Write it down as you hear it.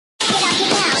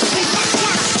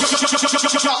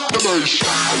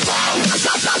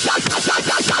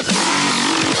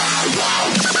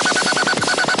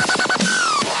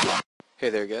Hey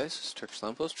there guys, it's Turkish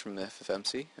Lamppost from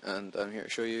FFMC, and I'm here to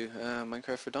show you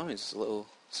Minecraft for Dummies. It's a little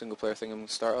single player thing I'm going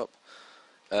to start up.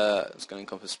 It's going to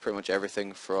encompass pretty much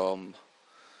everything from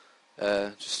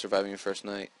just surviving your first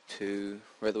night to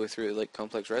right the way through like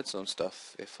complex redstone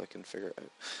stuff, if I can figure it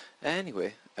out.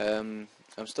 Anyway, I'm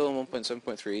still on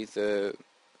 1.7.3.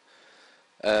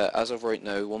 As of right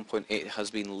now, 1.8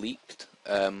 has been leaked,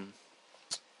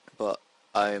 but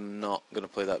I'm not going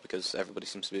to play that because everybody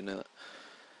seems to be doing it.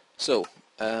 So,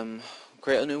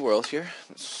 create a new world here.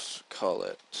 Let's call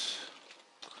it...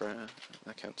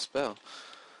 I can't spell.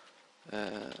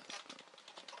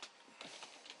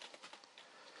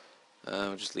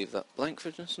 We'll just leave that blank for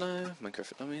just now. Minecraft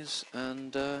for Dummies.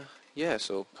 And, yeah,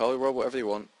 so call your world whatever you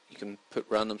want. You can put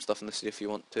random stuff in the city if you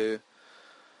want to.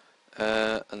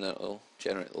 And then it'll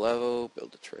generate the level,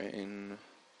 build the terrain,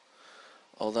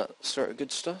 all that sort of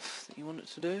good stuff that you want it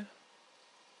to do.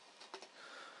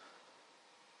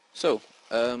 So,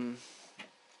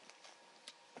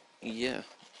 yeah,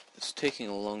 it's taking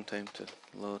a long time to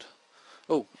load.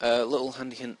 Oh, little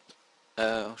handy hint,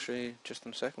 I'll show you just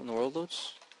in a second when the world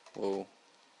loads. Whoa,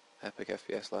 epic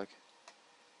FPS lag.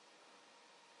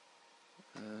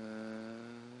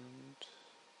 And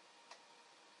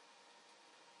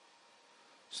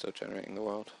still generating the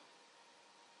world.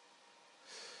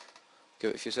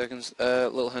 Give it a few seconds.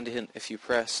 Little handy hint, if you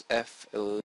press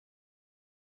F11,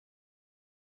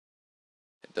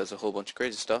 it does a whole bunch of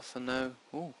crazy stuff, and now,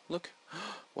 oh, look,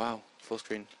 wow, full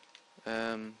screen.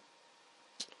 22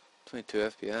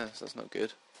 FPS, that's not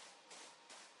good.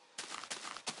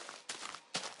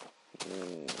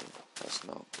 Ooh, that's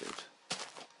not good.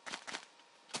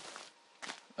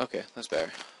 Okay, that's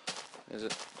better. Is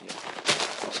it? Yeah.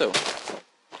 So,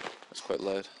 that's quite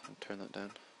loud. I'll turn that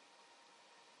down.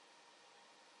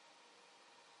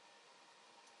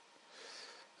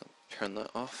 I'll turn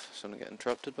that off so I don't get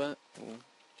interrupted by it. Ooh.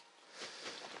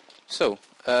 So,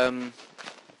 the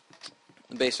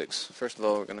basics. First of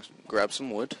all, we're going to grab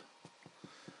some wood.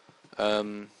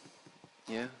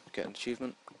 Yeah, get an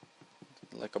achievement,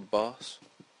 like a boss.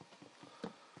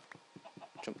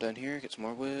 Jump down here, get some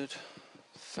more wood.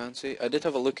 Fancy. I did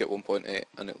have a look at 1.8,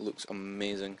 and it looks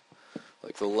amazing.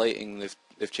 Like the lighting,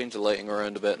 they've changed the lighting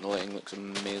around a bit, and the lighting looks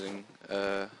amazing.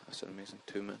 I said amazing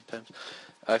too many times.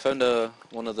 I found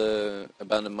one of the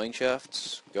abandoned mine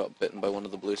shafts, got bitten by one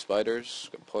of the blue spiders,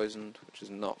 got poisoned, which is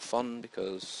not fun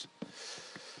because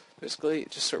basically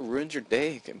it just sort of ruins your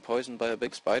day, getting poisoned by a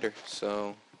big spider.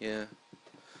 So yeah.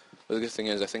 But the good thing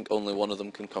is I think only one of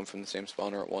them can come from the same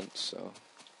spawner at once, so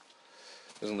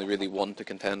there's only really one to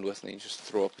contend with, and you just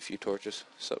throw up a few torches.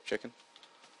 Sup, chicken?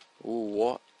 Ooh,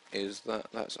 what is that?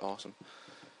 That's awesome.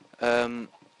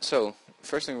 So,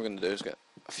 first thing we're going to do is get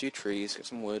a few trees, get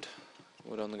some wood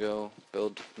on the go,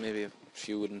 build maybe a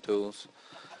few wooden tools,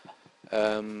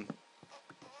 and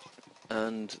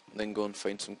then go and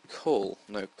find some coal.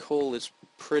 Now, coal is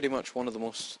pretty much one of the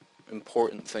most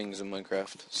important things in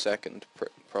Minecraft, second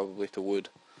probably to wood,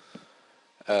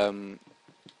 because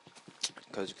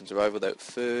you can survive without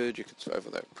food, you can survive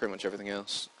without pretty much everything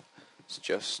else. It's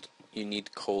just you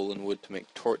need coal and wood to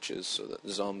make torches so that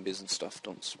zombies and stuff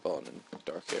don't spawn in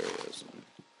dark areas.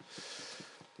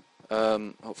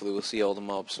 And, hopefully we'll see all the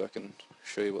mobs so I can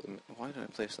show you what. Why did I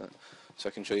place that? So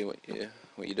I can show you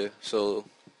what you do. So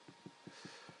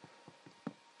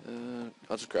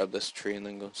I'll just grab this tree and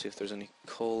then go and see if there's any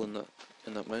coal in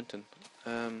that mountain.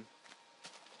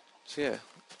 So yeah,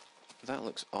 that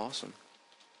looks awesome.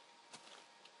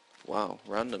 Wow,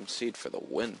 random seed for the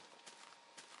win.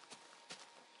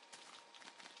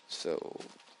 So,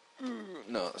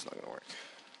 no, that's not going to work.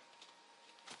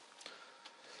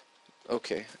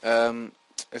 Okay,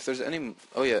 if there's any,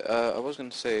 oh yeah, I was going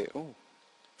to say, oh,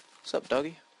 what's up,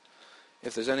 doggy?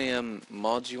 If there's any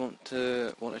mods you want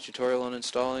a tutorial on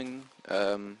installing,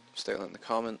 stick that in the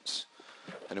comments.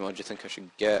 Any mods you think I should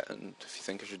get, and if you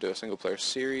think I should do a single player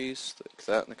series, stick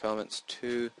that in the comments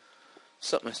too.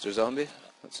 Sup, Mr. Zombie?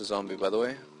 That's a zombie, by the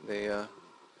way. They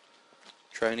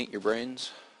try and eat your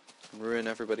brains, ruin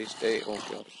everybody's day. Oh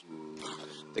god.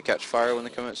 They catch fire when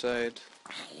they come outside,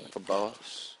 like a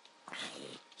boss.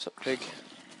 Sup, pig?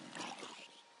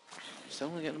 Still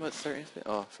only getting about 30.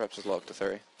 Oh, perhaps it's locked to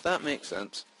 30. That makes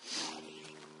sense.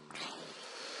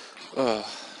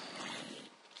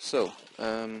 So,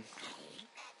 and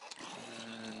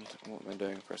what am I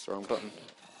doing? Press the wrong button.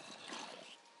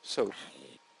 So,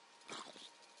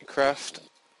 you craft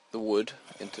the wood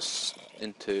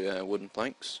into wooden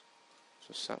planks,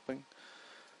 so sapling,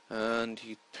 and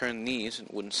you turn these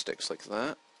into wooden sticks like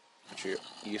that, which are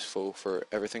useful for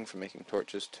everything from making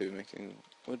torches to making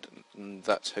wood, and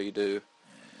that's how you do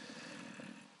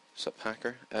sup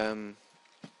hacker.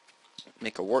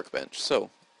 Make a workbench.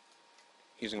 So,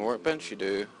 using a workbench you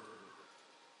do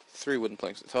 3 wooden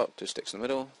planks at the top, 2 sticks in the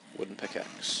middle, wooden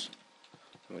pickaxe.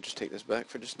 And we'll just take this back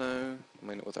for just now,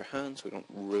 mine it with our hands so we don't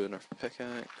ruin our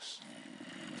pickaxe.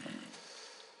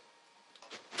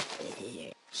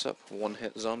 Sup, one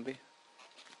hit zombie.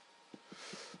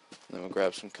 Then we'll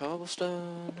grab some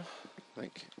cobblestone,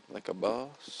 like a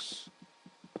boss.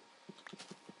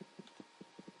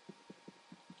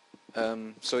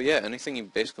 So yeah, anything you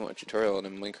basically want a tutorial on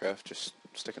in Minecraft, just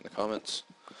stick it in the comments,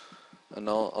 and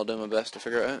I'll do my best to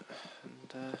figure it out,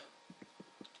 and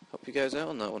help you guys out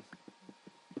on that one.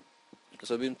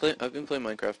 So I've been playing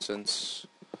Minecraft since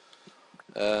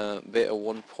beta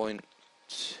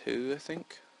 1.2, I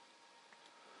think.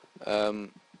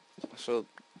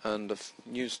 And I've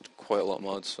used quite a lot of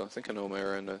mods, so I think I know my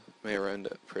way around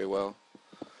it pretty well.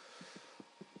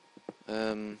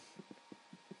 That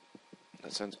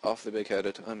sounds awfully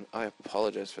big-headed. I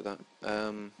apologize for that.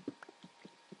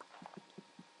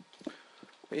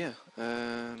 But yeah,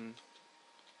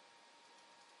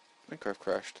 Minecraft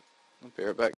crashed. I'll be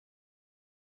right back.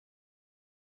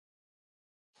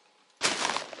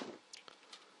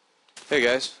 Hey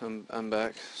guys, I'm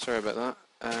back. Sorry about that.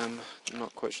 I'm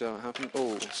not quite sure what happened.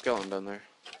 Oh, skeleton down there.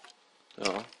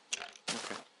 Oh,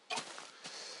 okay.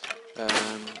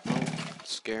 Oh,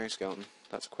 scary skeleton.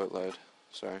 That's quite loud.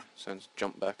 Sorry, sounds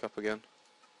jump back up again.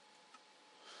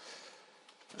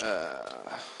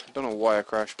 Don't know why I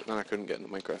crashed, but then I couldn't get into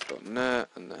Minecraft.net,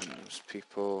 and then there was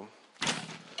people. My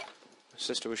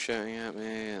sister was shouting at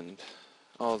me, and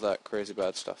all that crazy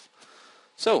bad stuff.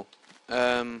 So,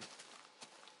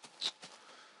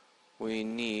 we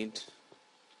need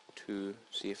to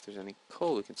see if there's any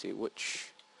coal we can see,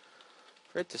 which,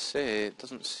 afraid to say, it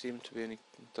doesn't seem to be any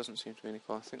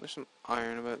coal. I think there's some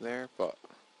iron about there, but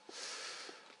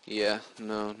yeah,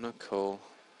 no coal.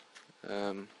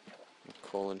 No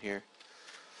coal in here.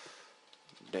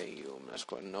 Damn, that's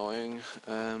quite annoying.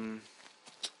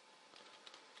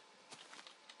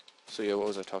 So yeah, what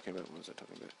was I talking about?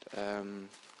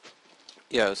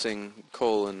 Yeah, I was saying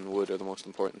coal and wood are the most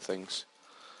important things.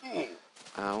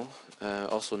 Ow.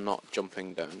 Also not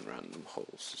jumping down random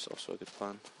holes is also a good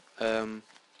plan.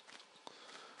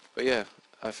 But yeah,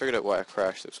 I figured out why I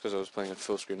crashed. It was because I was playing in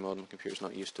full screen mode and my computer's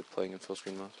not used to playing in full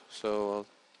screen mode. So I'll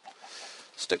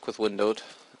stick with windowed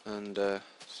and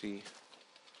see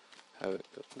how it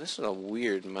goes. This is a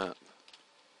weird map.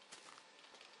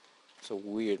 It's a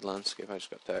weird landscape. I just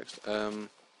got text.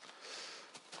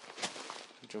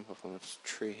 Jump up on this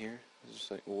tree here. It's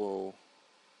just like, whoa.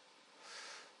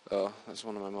 Oh, that's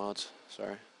one of my mods.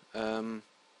 Sorry.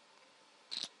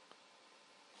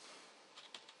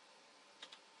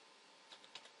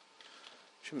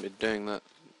 Shouldn't be doing that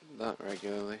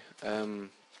regularly. But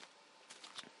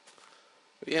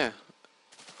yeah.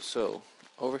 So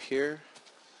over here,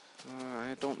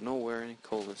 I don't know where any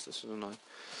coal is. This is annoying.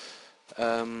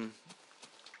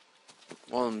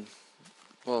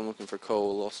 While I'm looking for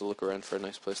coal, we'll also look around for a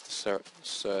nice place to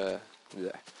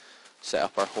set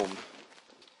up our home.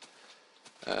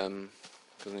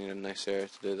 Because we need a nice area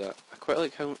to do that. I quite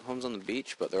like homes on the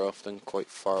beach, but they're often quite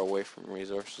far away from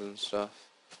resources and stuff.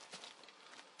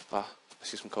 Ah, I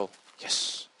see some coal.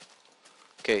 Yes!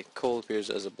 Okay, coal appears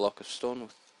as a block of stone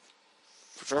with...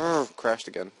 crashed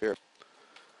again. Here.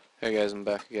 Hey guys, I'm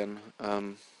back again.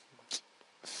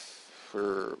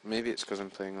 Maybe it's because I'm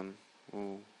playing on...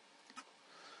 Ooh.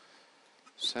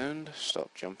 Sound.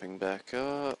 Stop jumping back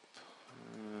up.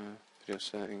 Video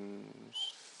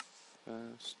settings.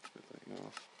 Fast. Everything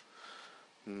off.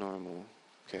 Normal.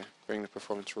 Okay, bring the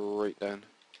performance right down.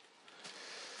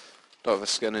 Don't have a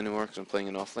skin anymore because I'm playing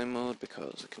in offline mode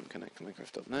because I couldn't connect to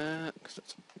Minecraft.net because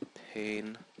that's a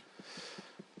pain.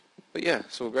 But yeah,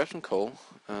 so we'll grab some coal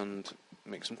and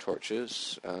make some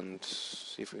torches and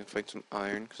see if we can find some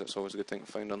iron because that's always a good thing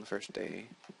to find on the first day.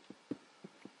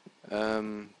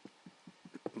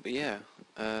 But yeah,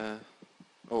 oh,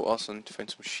 also I need to find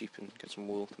some sheep and get some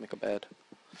wool to make a bed.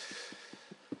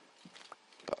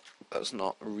 But that's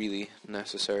not really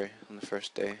necessary on the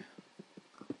first day.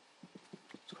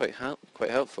 It's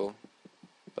quite helpful,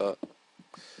 but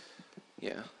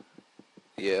yeah,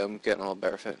 I'm getting a lot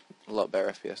better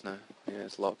FPS now. Yeah,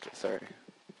 it's locked at 30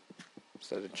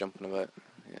 instead of jumping about.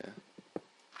 Yeah.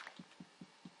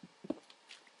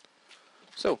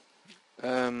 So,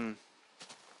 yeah,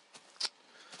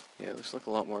 it looks like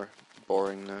a lot more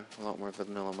boring now, a lot more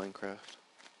vanilla Minecraft.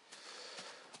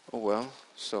 Oh well,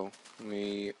 so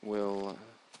we will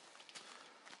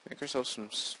Make ourselves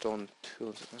some stone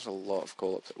tools. There's a lot of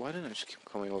coal up there. Why didn't I just keep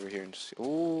coming over here and just see?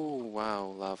 Oh, wow,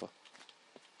 lava.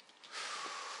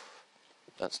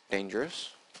 That's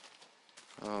dangerous.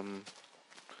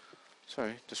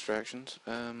 Sorry, distractions.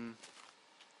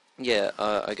 Yeah,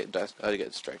 I get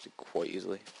distracted quite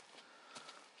easily.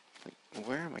 Like,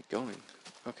 where am I going?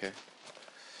 Okay.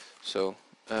 So,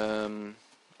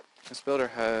 let's build our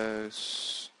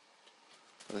house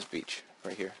on this beach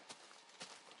right here.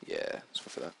 Yeah, let's go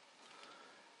for that.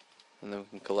 And then we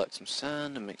can collect some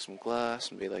sand and make some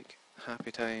glass and be like,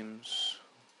 happy times.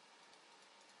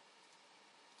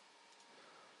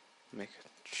 Make a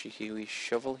cheeky wee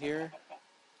shovel here.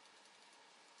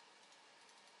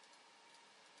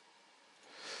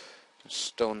 A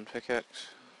stone pickaxe.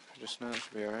 Just now,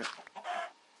 should be alright.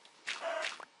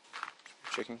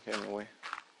 Chicken, get in the way.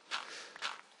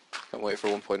 Can't wait for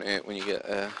 1.8 when you get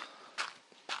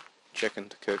chicken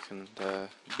to cook and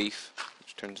beef,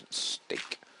 which turns into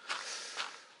steak.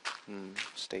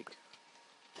 Steak.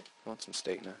 I want some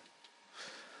steak now.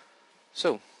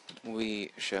 So,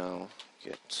 we shall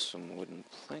get some wooden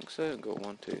planks out and go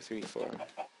 1, 2, 3, 4,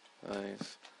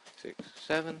 5, 6,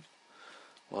 7.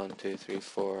 1, 2, 3,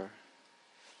 4,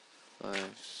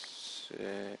 5,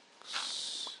 6,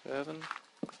 7.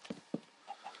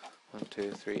 1,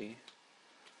 2, 3.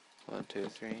 1, 2,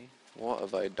 3. What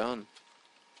have I done?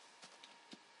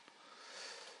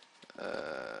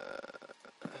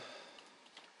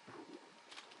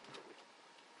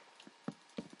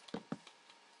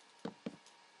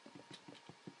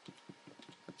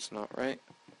 That's not right.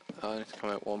 I need to come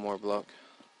out one more block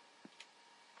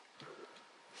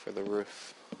for the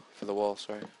roof, for the wall,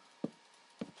 sorry.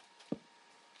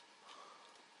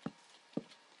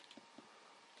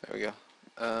 There we go.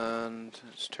 And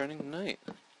it's turning night.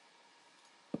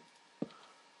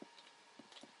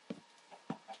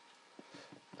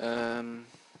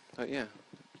 But yeah,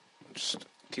 just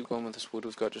keep going with this wood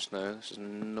we've got just now. This is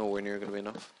nowhere near going to be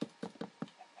enough.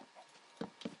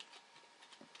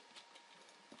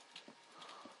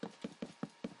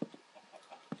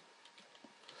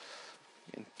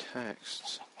 Getting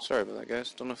texts. Sorry about that,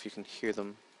 guys. Don't know if you can hear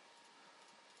them.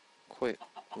 Quite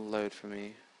loud for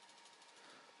me.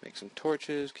 Make some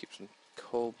torches, keep some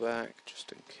coal back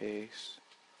just in case.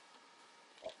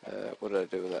 What did I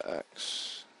do with that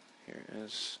axe? Here it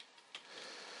is.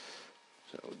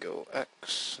 So we go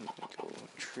axe, and then we go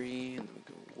tree, and then we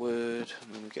go wood,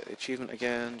 and then we get the achievement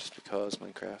again, just because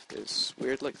Minecraft is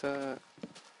weird like that.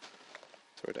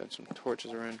 Throw down some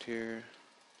torches around here.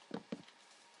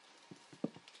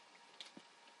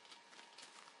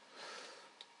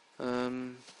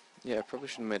 Yeah, I probably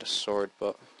should have made a sword,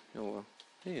 but oh well.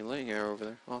 Hey, lighting arrow over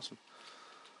there, awesome.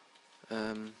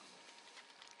 Oh,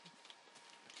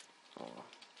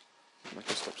 I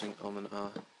can stop saying and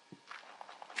ah.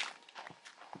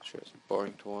 Sure, it's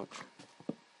boring to watch.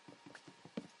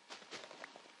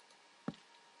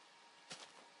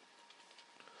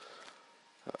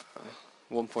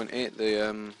 1.8,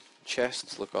 the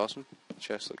chests look awesome. The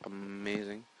chests look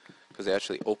amazing because they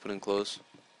actually open and close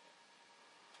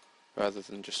rather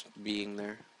than just being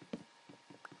there.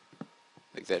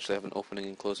 Like they actually have an opening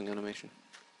and closing animation.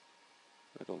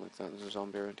 I don't like that. There's a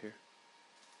zombie around here.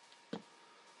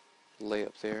 Lay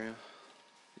up the area.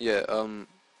 Yeah, the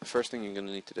first thing you're going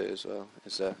to need to do as well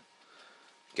is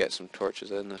get some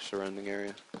torches in the surrounding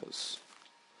area, because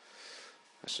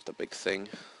that's just a big thing.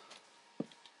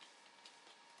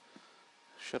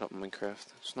 Shut up, Minecraft.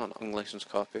 It's not an unlicensed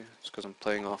copy. It's because I'm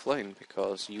playing offline,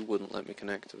 because you wouldn't let me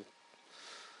connect to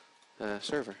the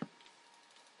server.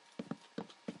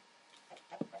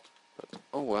 But,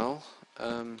 oh well.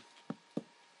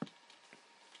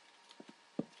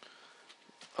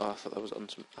 Oh, I thought that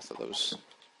was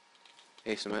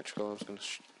asymmetrical. I was going to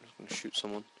shoot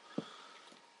someone.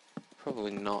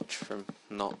 Probably Notch from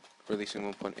not releasing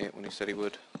 1.8 when he said he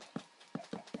would.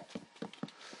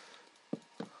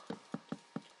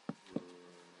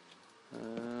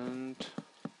 And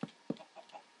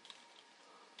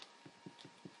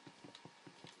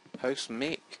house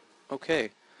make.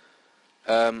 Okay.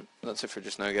 That's it for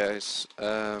just now, guys.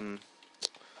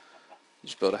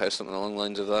 Just build a house something along the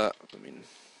lines of that. I mean,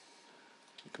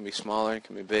 it can be smaller, it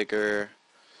can be bigger,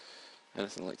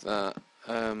 anything like that.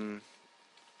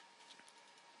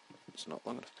 It's not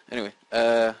long enough. Anyway,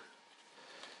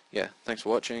 yeah, thanks for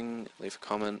watching. Leave a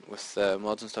comment with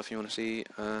mods and stuff you want to see,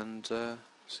 and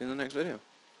see you in the next video.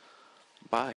 Bye.